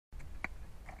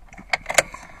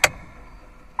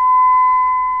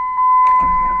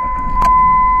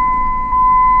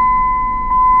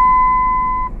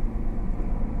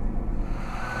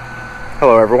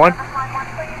Hello everyone.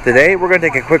 Today we're going to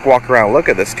take a quick walk around look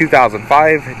at this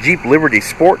 2005 Jeep Liberty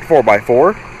Sport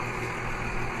 4x4.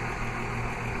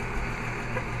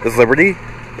 This Liberty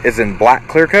is in black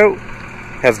clear coat,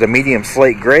 has the medium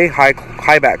slate gray high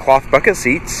back cloth bucket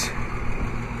seats.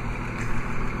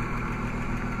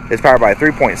 It's powered by a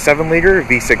 3.7 liter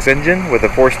V6 engine with a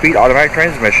 4-speed automatic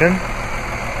transmission.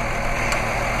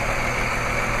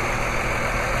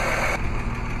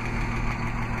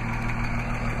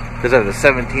 This has a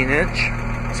 16-inch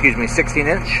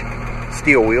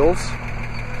steel wheels,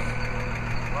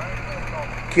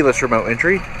 keyless remote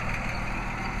entry.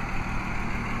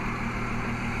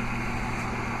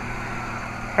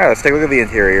 Alright, let's take a look at the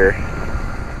interior.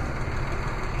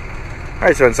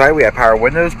 Alright, so inside we have power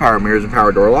windows, power mirrors, and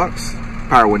power door locks.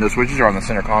 Power window switches are on the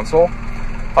center console.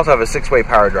 Also have a 6-way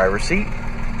power driver's seat.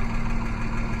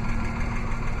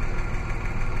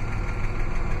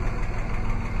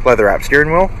 Leather wrapped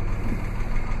steering wheel.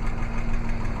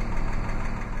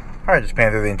 Alright, just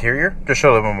pan through the interior, just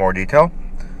show a little bit more detail.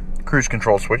 Cruise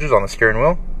control switches on the steering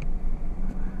wheel.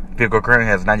 Vehicle currently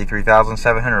has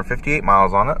 93,758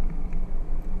 miles on it.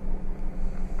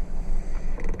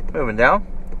 Moving down,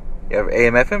 you have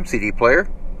AM/FM CD player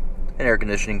and air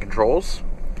conditioning controls,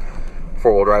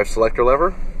 4-wheel drive selector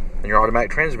lever, and your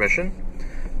automatic transmission.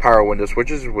 Power window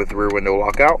switches with rear window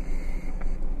lockout,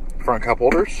 front cup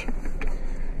holders.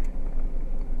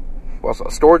 Also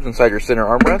storage inside your center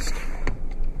armrest.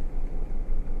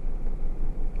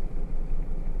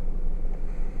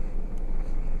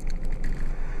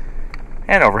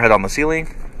 And overhead on the ceiling,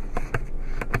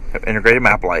 have integrated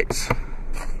map lights.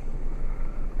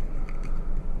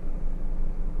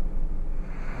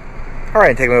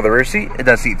 Alright, taking a look at the rear seat. It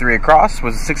does seat 3 across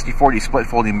with a 60/40 split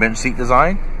folding bench seat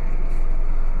design.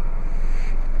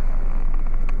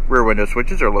 Rear window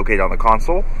switches are located on the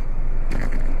console.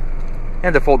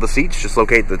 And to fold the seats, just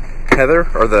locate the tether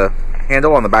or the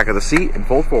handle on the back of the seat and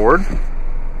fold forward.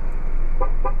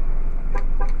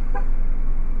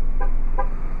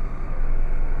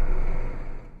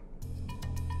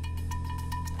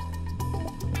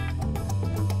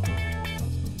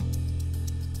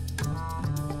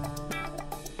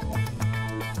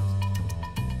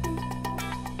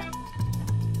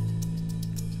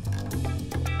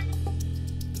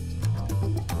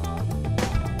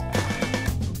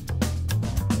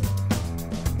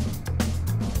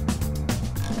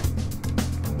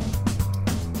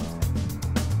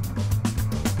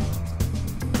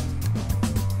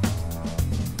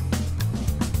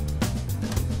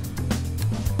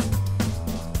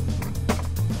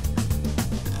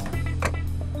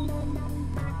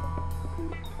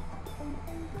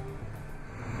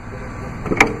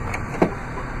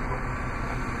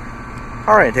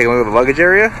 Alright, take a look at the luggage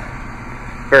area.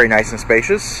 Very nice and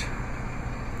spacious.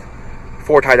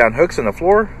 4 tie-down hooks in the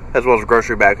floor, as well as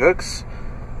grocery bag hooks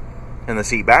in the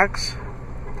seat backs.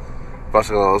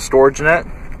 Also got a little storage net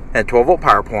and 12-volt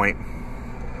power point.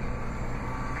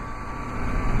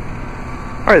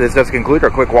 Alright, this does conclude our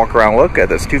quick walk around look at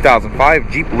this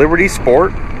 2005 Jeep Liberty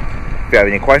Sport. If you have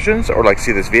any questions or would like to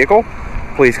see this vehicle,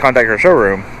 please contact our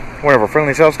showroom. One of our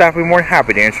friendly sales staff will be more than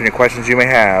happy to answer any questions you may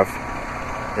have.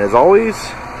 And as always,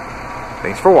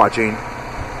 thanks for watching.